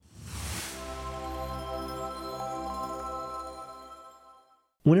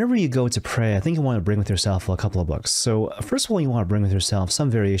Whenever you go to pray, I think you want to bring with yourself a couple of books. So first of all, you want to bring with yourself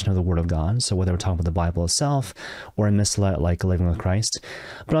some variation of the Word of God. So whether we're talking about the Bible itself or a missal like Living with Christ.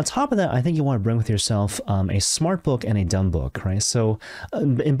 But on top of that, I think you want to bring with yourself a smart book and a dumb book, right? So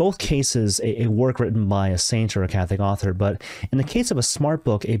in both cases, a work written by a saint or a Catholic author. But in the case of a smart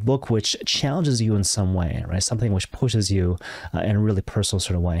book, a book which challenges you in some way, right? Something which pushes you in a really personal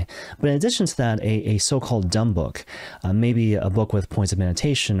sort of way. But in addition to that, a so-called dumb book, maybe a book with points of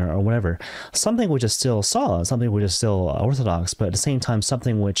meditation or whatever, something which is still solid, something which is still orthodox, but at the same time,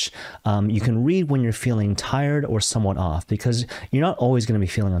 something which you can read when you're feeling tired or somewhat off, because you're not always going to be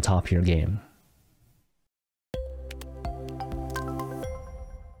feeling on top of your game.